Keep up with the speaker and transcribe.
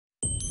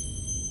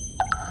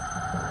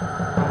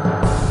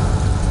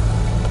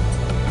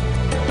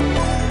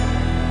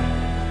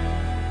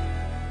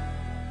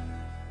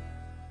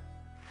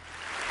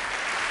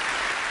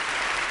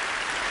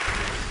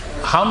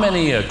how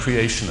many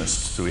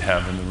creationists do we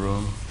have in the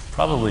room?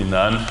 Probably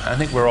none. I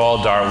think we're all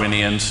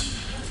Darwinians.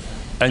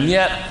 And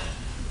yet,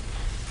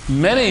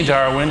 many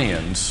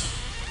Darwinians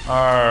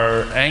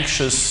are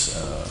anxious,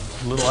 a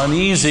little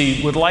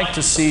uneasy, would like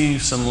to see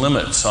some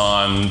limits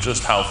on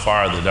just how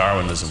far the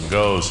Darwinism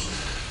goes.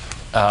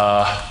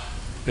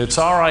 It's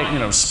all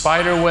right,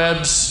 spider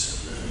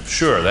webs,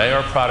 sure, they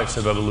are products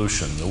of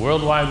evolution. The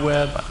World Wide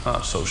Web, I'm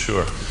not so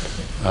sure.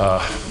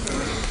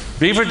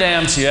 Beaver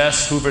dams,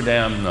 yes. Hoover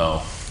Dam,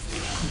 no.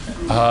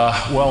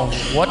 Well,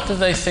 what do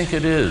they think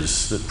it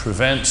is that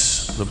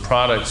prevents the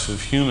products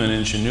of human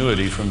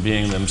ingenuity from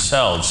being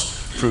themselves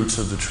fruits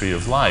of the tree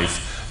of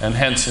life, and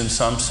hence, in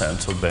some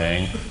sense,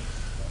 obeying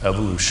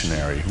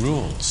evolutionary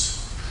rules?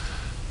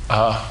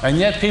 And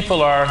yet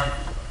people are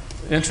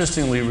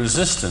interestingly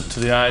resistant to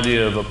the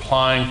idea of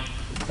applying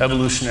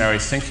evolutionary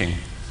thinking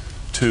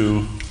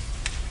to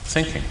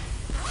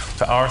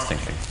our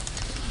thinking.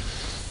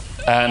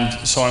 And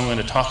so I'm going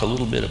to talk a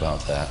little bit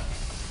about that,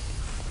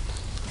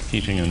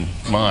 keeping in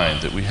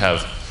mind that we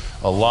have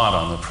a lot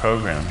on the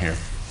program here.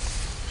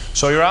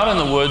 So you're out in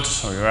the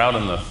woods or you're out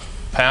in the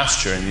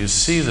pasture and you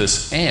see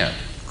this ant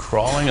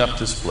crawling up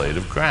this blade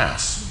of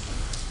grass.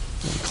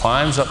 It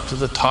climbs up to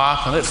the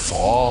top and it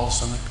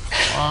falls and it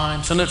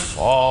climbs and it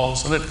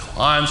falls and it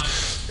climbs,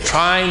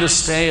 trying to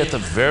stay at the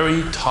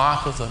very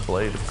top of the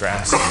blade of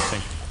grass. And you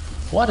think,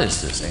 what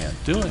is this ant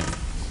doing?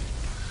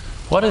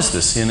 What is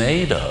this in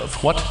aid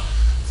of? What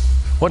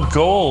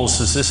goals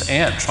is this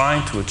ant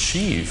trying to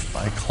achieve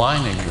by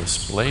climbing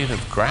this blade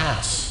of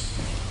grass?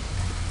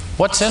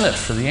 What's in it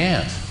for the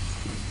ant?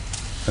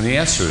 And the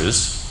answer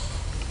is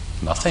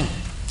nothing.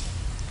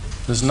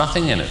 There's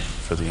nothing in it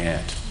for the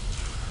ant.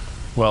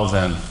 Well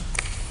then,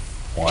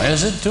 why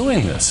is it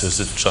doing this? Is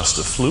it just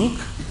a fluke?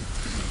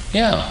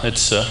 Yeah,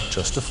 it's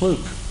just a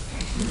fluke.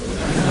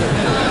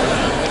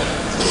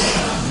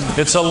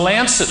 It's a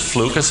lancet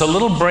fluke. It's a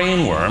little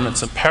brainworm.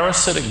 It's a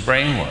parasitic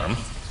brainworm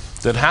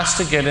that has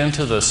to get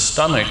into the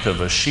stomach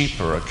of a sheep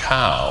or a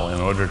cow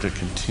in order to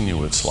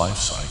continue its life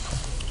cycle.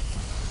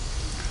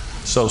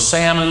 So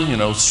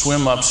salmon,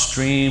 swim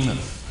upstream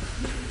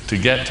to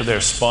get to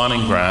their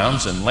spawning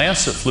grounds, and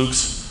lancet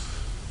flukes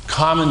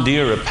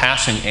commandeer a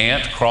passing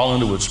ant, crawl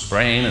into its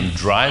brain, and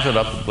drive it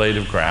up a blade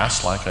of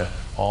grass like an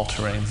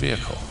all-terrain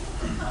vehicle.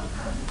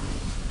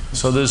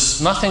 So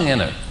there's nothing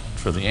in it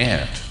for the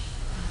ant.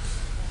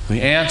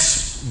 The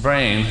ant's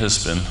brain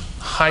has been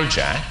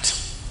hijacked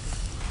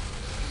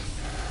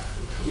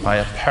by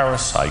a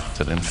parasite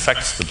that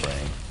infects the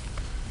brain,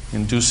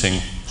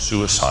 inducing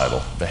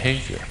suicidal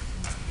behavior.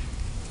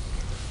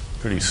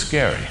 Pretty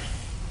scary.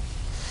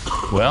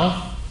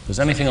 Well, does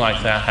anything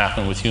like that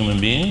happen with human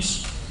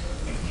beings?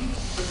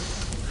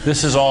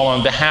 This is all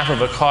on behalf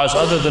of a cause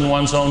other than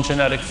one's own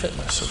genetic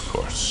fitness, of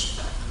course.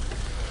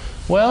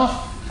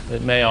 Well,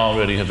 it may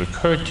already have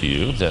occurred to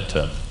you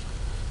that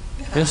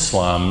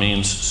Islam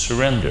means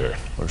surrender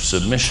or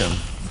submission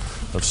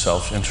of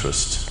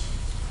self-interest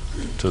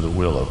to the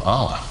will of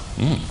Allah.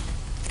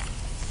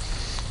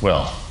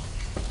 Well,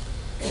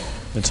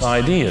 it's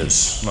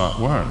ideas, not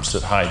worms,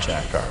 that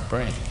hijack our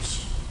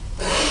brains.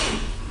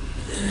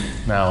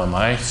 Now, am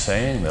I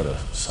saying that a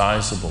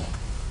sizable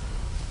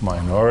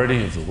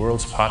minority of the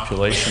world's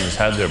population has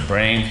had their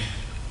brain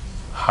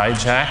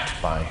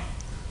hijacked by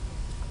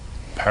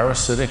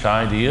parasitic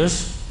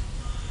ideas?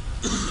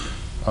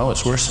 Oh,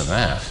 it's worse than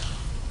that.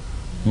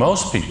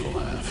 Most people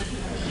have.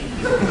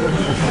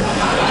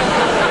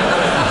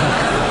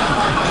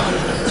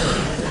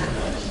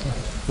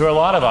 There are a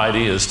lot of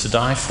ideas to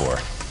die for.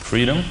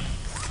 Freedom,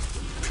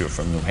 if you're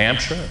from New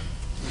Hampshire.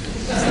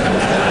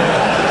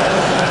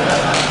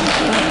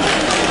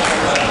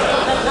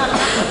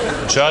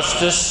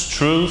 Justice,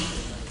 truth,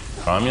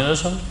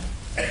 communism.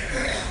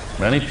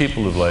 Many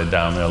people have laid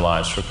down their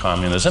lives for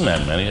communism,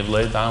 and many have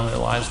laid down their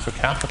lives for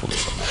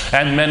capitalism,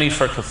 and many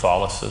for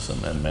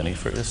Catholicism, and many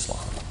for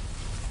Islam.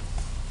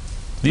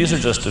 These are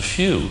just a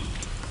few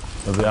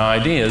of the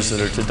ideas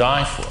that are to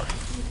die for.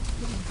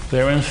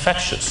 They're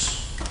infectious.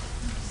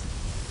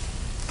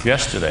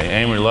 Yesterday,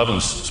 Amory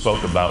Lovins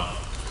spoke about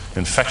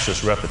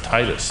infectious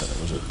repetitis, and it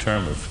was a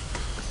term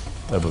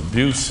of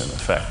abuse, in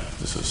effect.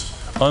 This is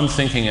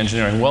unthinking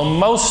engineering. Well,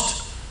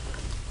 most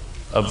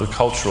of the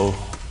cultural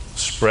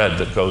spread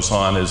that goes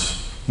on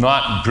is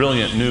not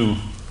brilliant, new,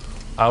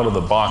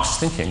 out-of-the-box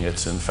thinking.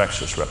 It's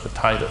infectious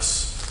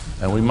repetitis.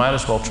 And we might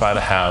as well try to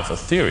have a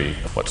theory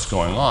of what's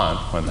going on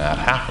when that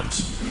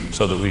happens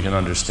so that we can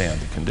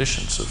understand the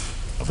conditions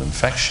of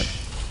infection.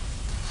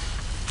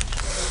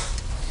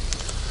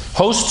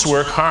 Hosts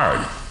work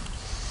hard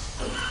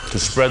to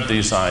spread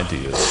these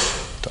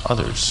ideas to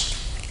others.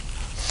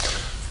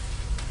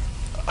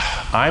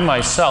 I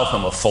myself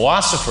am a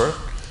philosopher,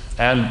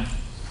 and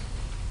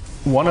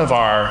one of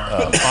our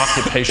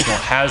occupational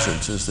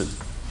hazards is that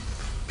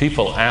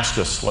people ask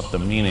us what the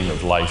meaning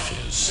of life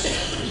is.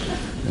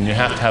 And you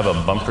have to have a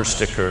bumper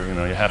sticker,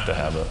 you have to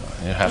have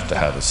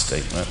a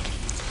statement.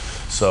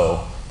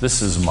 So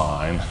this is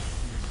mine.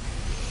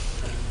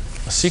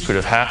 The secret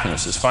of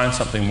happiness is find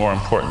something more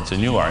important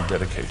than you are and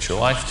dedicate your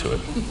life to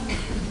it.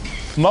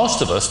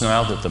 Most of us,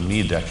 now that the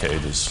me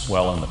decade is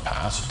well in the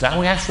past, now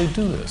we actually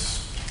do this.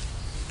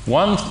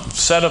 One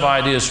set of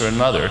ideas or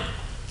another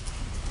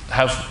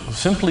have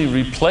simply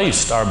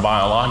replaced our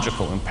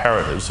biological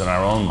imperatives in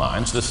our own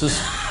minds. This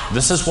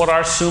is what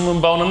our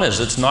summum bonum is.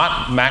 It's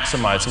not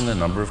maximizing the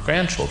number of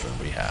grandchildren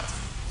we have.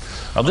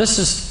 Now this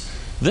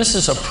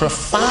is a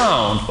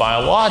profound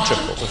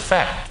biological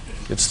effect.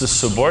 It's the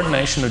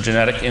subordination of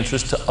genetic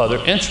interest to other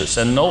interests,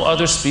 and no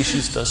other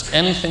species does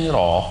anything at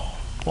all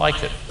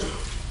like it.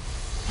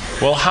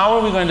 Well, how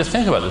are we going to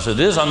think about this? It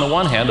is, on the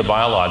one hand, a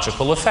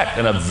biological effect,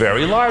 and a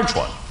very large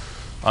one,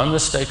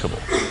 unmistakable.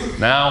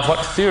 Now,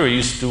 what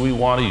theories do we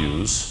want to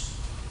use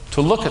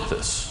to look at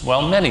this?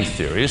 Well, many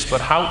theories,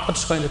 but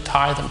what's going to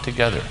tie them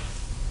together?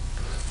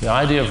 The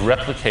idea of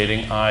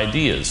replicating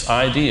ideas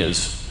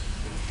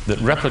that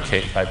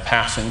replicate by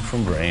passing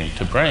from brain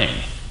to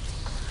brain.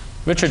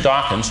 Richard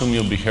Dawkins, whom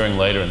you'll be hearing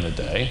later in the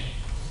day,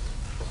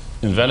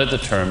 invented the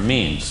term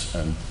memes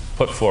and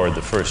put forward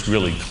the first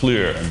really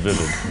clear and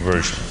vivid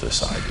version of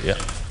this idea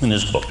in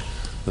his book,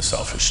 The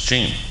Selfish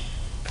Gene.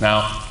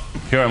 Now,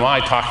 here am I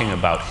talking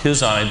about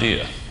his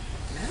idea.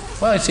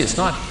 Well, you see, it's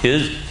not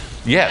his.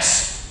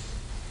 Yes,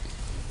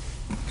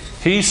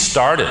 he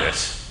started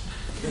it,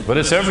 but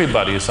it's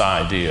everybody's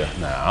idea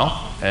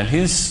now, and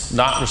he's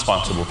not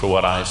responsible for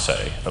what I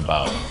say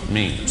about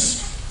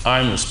memes.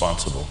 I'm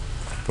responsible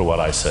for what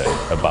I say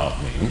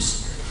about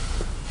memes.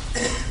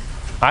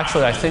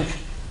 Actually, I think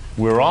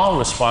we're all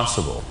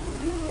responsible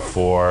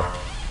for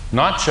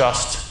not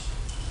just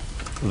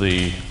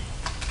the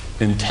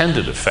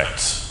intended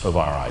effects of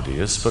our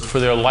ideas, but for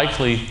their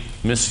likely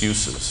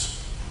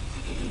misuses.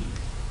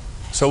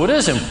 So it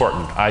is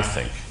important, I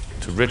think,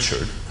 to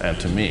Richard and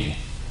to me,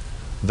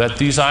 that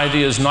these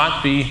ideas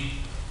not be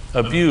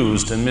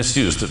abused and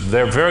misused.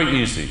 They're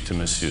very easy to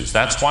misuse.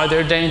 That's why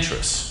they're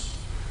dangerous.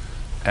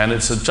 And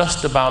it's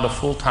just about a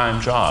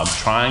full-time job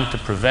trying to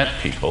prevent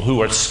people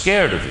who are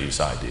scared of these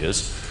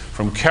ideas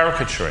from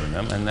caricaturing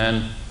them and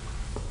then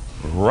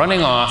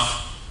running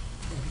off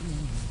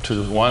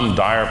to one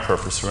dire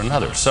purpose or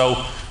another.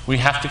 So we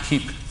have to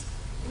keep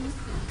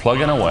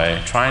plugging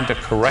away, trying to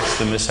correct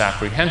the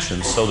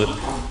misapprehensions so that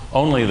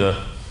only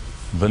the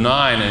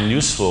benign and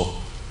useful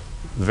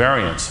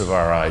variants of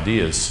our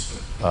ideas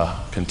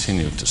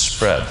continue to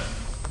spread.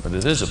 But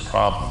it is a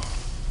problem.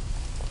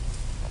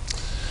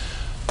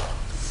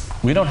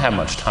 We don't have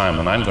much time,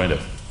 and I'm going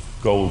to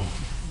go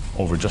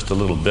over just a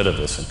little bit of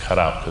this and cut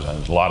out because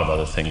there's a lot of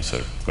other things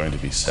that are going to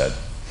be said.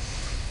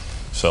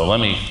 So let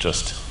me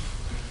just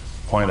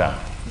point out.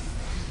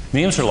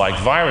 Memes are like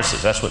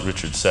viruses. That's what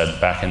Richard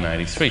said back in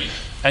 '93.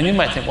 And you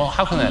might think, well,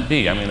 how can that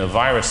be? I mean, a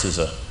virus is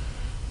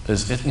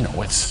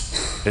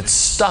it's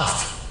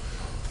stuff.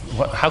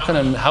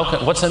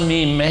 What's a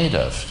meme made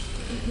of?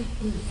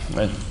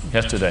 And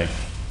yesterday,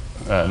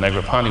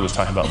 Negroponte was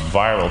talking about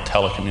viral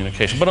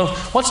telecommunication. But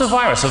what's a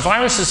virus? A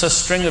virus is a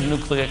string of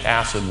nucleic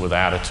acid with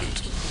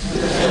attitude.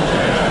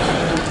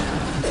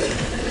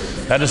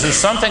 That is, there's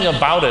something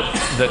about it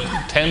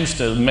that tends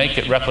to make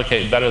it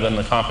replicate better than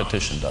the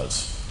competition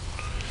does.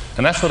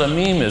 And that's what a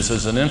meme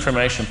is an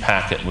information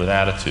packet with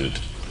attitude.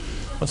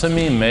 What's a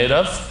meme made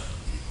of?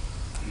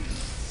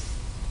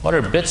 What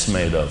are bits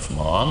made of,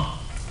 Mom?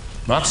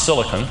 Not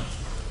silicon.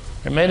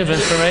 They're made of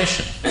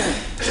information.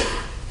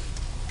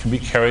 Can be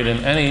carried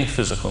in any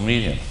physical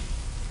medium.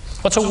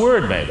 What's a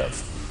word made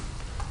of?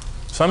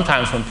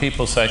 Sometimes when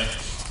people say,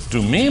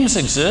 do memes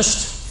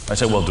exist? I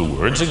say, well, do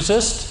words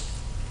exist?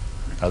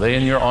 Are they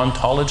in your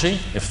ontology?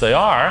 If they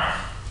are,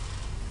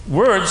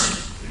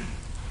 words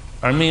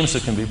are memes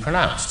that can be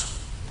pronounced.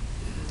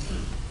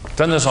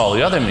 Then there's all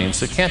the other memes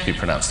that can't be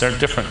pronounced. They're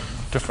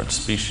different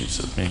species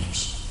of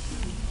memes.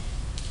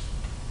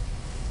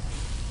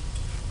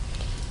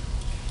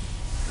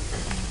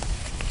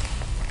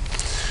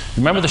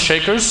 Remember the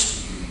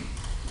Shakers?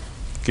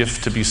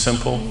 Gift to be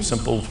simple,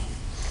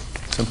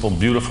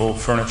 beautiful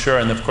furniture.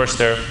 And of course,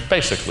 they're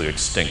basically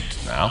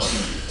extinct now.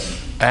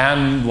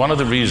 And one of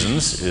the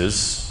reasons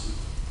is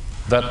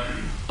that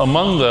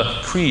among the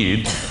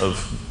creed of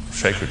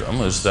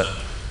Shakerdom is that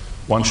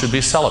one should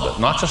be celibate,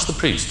 not just the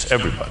priests,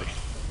 everybody.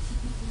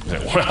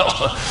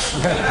 Well,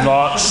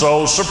 not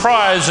so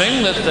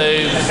surprising that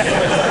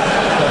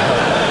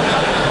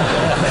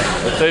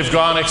they've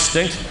gone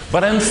extinct.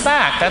 But in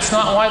fact, that's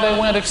not why they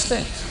went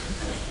extinct.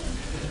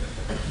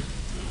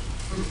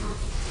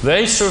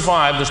 They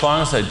survived as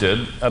long as they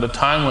did at a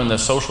time when the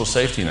social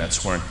safety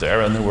nets weren't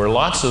there, and there were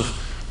lots of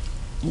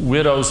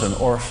widows and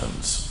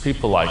orphans,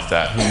 people like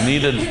that,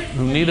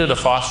 who needed a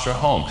foster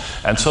home.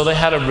 And so they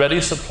had a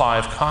ready supply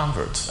of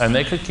converts, and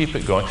they could keep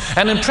it going.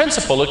 And in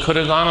principle, it could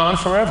have gone on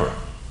forever,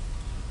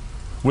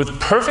 with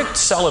perfect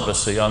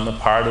celibacy on the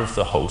part of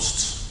the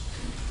hosts,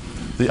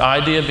 the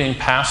idea being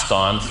passed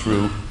on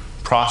through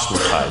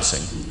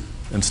proselytizing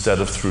instead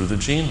of through the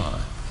gene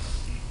line.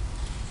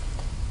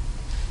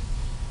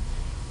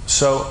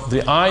 So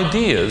the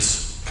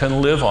ideas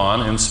can live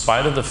on in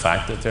spite of the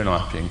fact that they're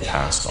not being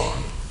passed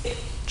on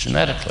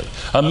genetically.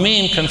 A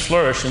meme can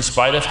flourish in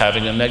spite of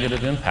having a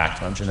negative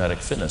impact on genetic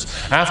fitness.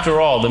 After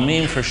all, the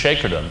meme for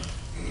Shakerdom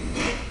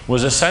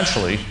was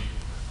essentially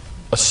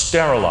a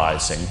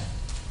sterilizing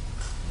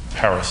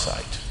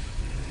parasite.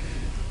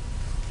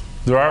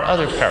 There are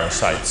other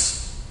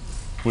parasites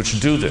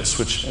which do this,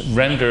 which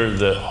render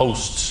the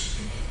hosts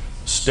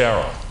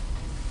sterile.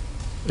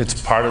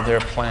 It's part of their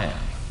plan.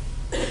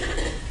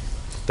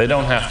 They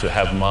don't have to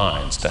have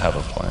minds to have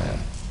a plan.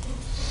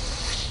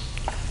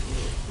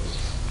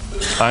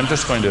 I'm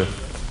just going to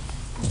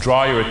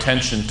draw your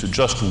attention to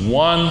just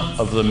one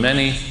of the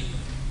many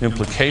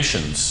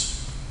implications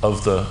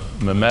of the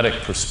mimetic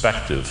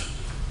perspective,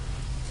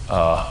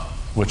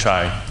 which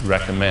I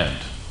recommend.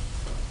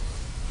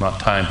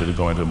 Not time to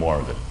go into more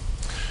of it.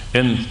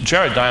 In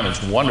Jared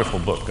Diamond's wonderful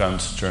book,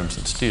 Guns, Germs,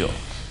 and Steel,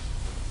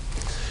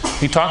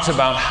 he talks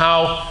about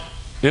how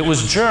it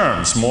was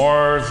germs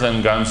more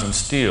than guns and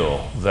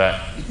steel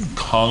that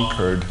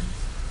conquered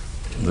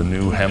the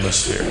new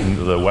hemisphere,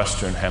 the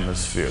Western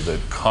hemisphere, that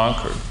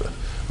conquered the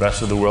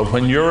rest of the world.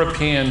 When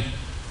European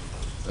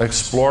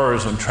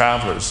explorers and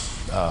travelers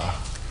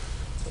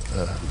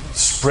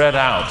spread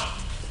out,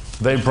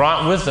 they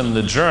brought with them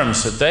the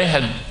germs that they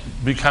had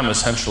become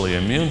essentially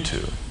immune to,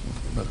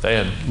 that they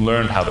had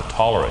learned how to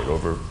tolerate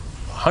over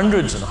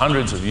hundreds and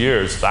hundreds of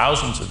years,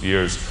 thousands of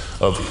years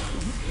of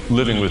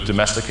living with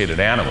domesticated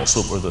animals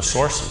that were the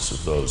sources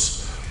of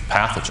those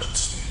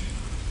pathogens.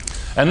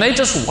 And they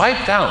just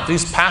wiped out,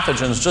 these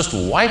pathogens just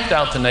wiped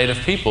out the native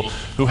people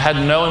who had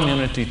no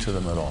immunity to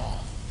them at all.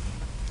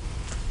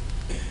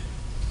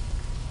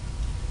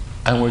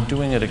 And we're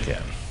doing it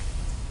again.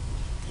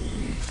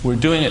 We're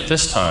doing it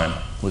this time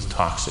with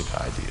toxic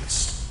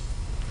ideas.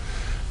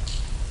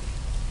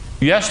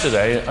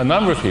 Yesterday, a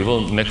number of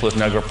people, Nicholas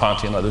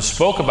Negroponte and others,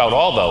 spoke about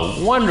all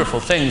the wonderful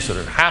things that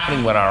are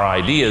happening when our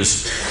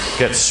ideas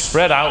get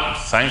spread out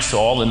thanks to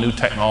all the new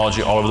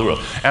technology all over the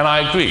world. And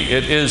I agree,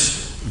 it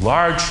is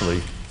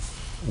largely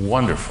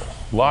wonderful,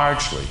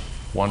 largely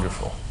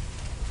wonderful.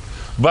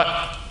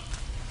 But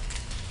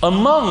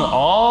among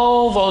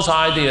all those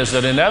ideas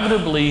that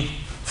inevitably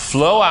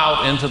flow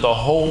out into the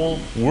whole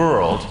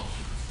world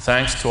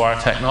thanks to our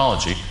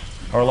technology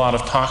are a lot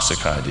of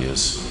toxic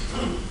ideas.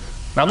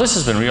 Now, this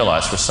has been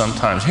realized for some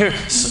time. Here,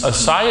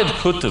 Sayyid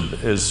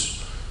Qutb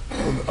is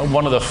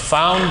one of the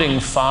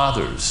founding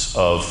fathers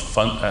of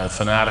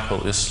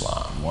fanatical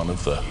Islam, one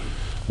of the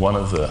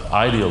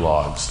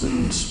ideologues that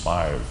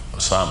inspired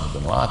Osama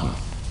bin Laden.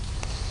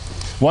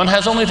 One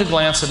has only to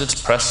glance at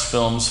its press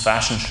films,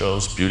 fashion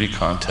shows, beauty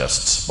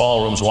contests,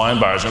 ballrooms,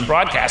 wine bars, and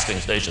broadcasting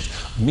stations.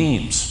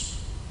 Memes.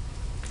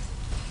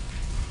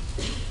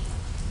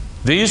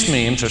 These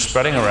memes are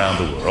spreading around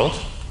the world,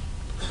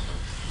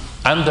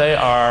 and they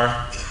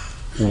are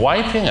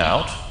wiping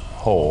out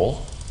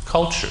whole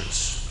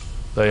cultures.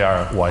 They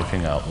are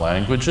wiping out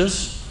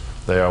languages.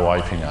 They are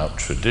wiping out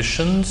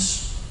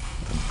traditions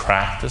and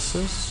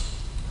practices.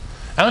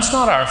 And it's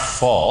not our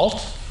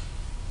fault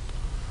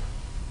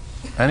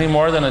any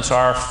more than it's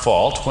our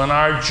fault when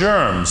our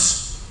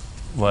germs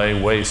lay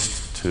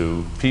waste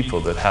to people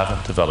that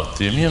haven't developed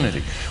the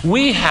immunity.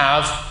 We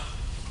have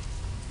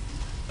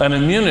an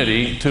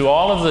immunity to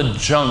all of the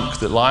junk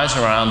that lies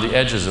around the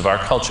edges of our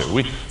culture.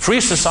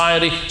 Free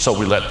society, so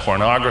we let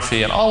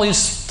pornography and all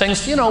these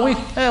things, you know,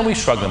 we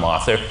shrug them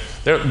off.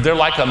 They're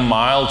like a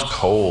mild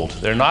cold.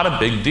 They're not a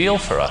big deal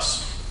for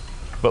us.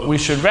 But we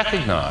should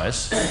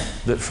recognize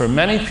that for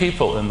many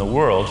people in the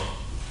world,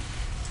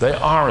 they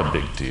are a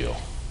big deal.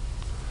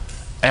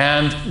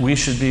 And we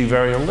should be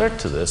very alert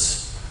to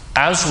this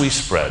as we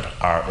spread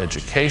our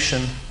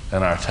education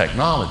and our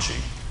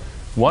technology.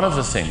 One of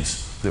the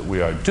things that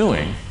we are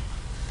doing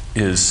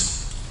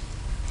is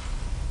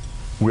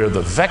we're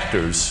the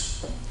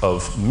vectors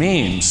of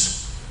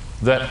memes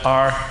that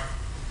are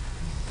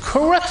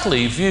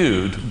correctly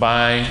viewed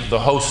by the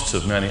hosts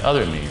of many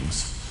other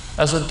memes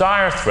as a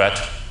dire threat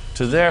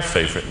to their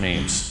favorite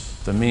memes,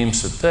 the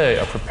memes that they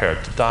are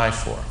prepared to die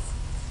for.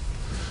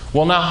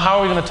 Well, now, how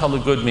are we going to tell the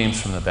good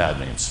memes from the bad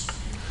memes?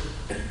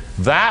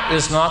 That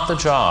is not the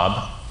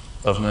job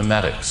of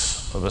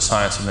mimetics, of the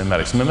science of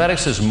mimetics.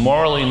 Mimetics is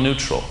morally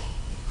neutral.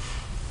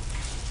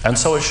 And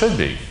so it should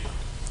be.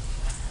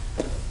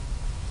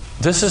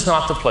 This is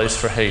not the place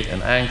for hate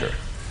and anger.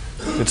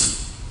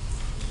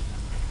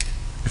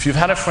 If you've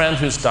had a friend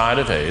who's died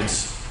of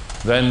AIDS,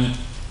 then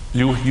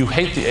you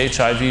hate the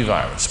HIV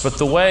virus. But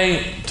the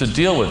way to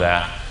deal with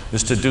that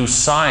is to do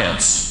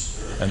science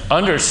and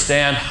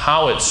understand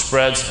how it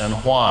spreads and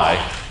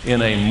why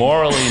in a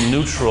morally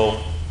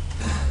neutral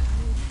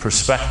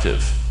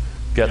perspective.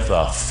 Get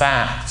the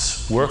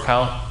facts, work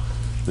out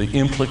the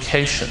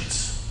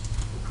implications.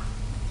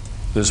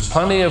 There's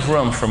plenty of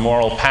room for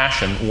moral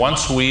passion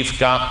once we've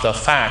got the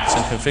facts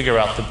and can figure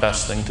out the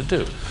best thing to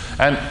do.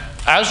 And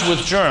as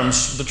with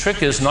germs, the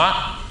trick is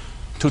not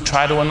to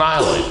try to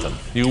annihilate them.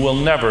 You will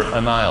never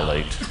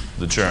annihilate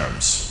the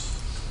germs.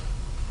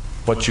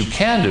 What you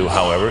can do,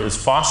 however, is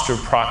foster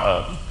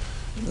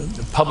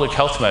public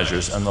health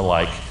measures and the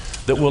like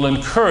that will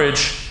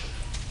encourage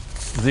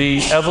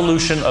the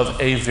evolution of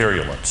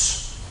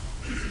avirulence,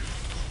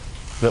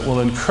 that will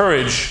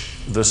encourage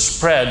the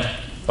spread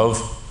of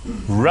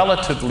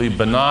relatively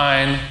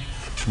benign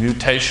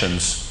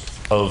mutations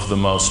of the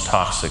most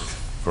toxic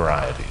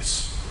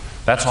varieties.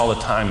 That's all the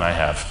time I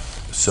have.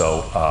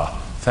 So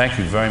thank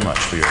you very much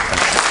for your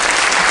attention.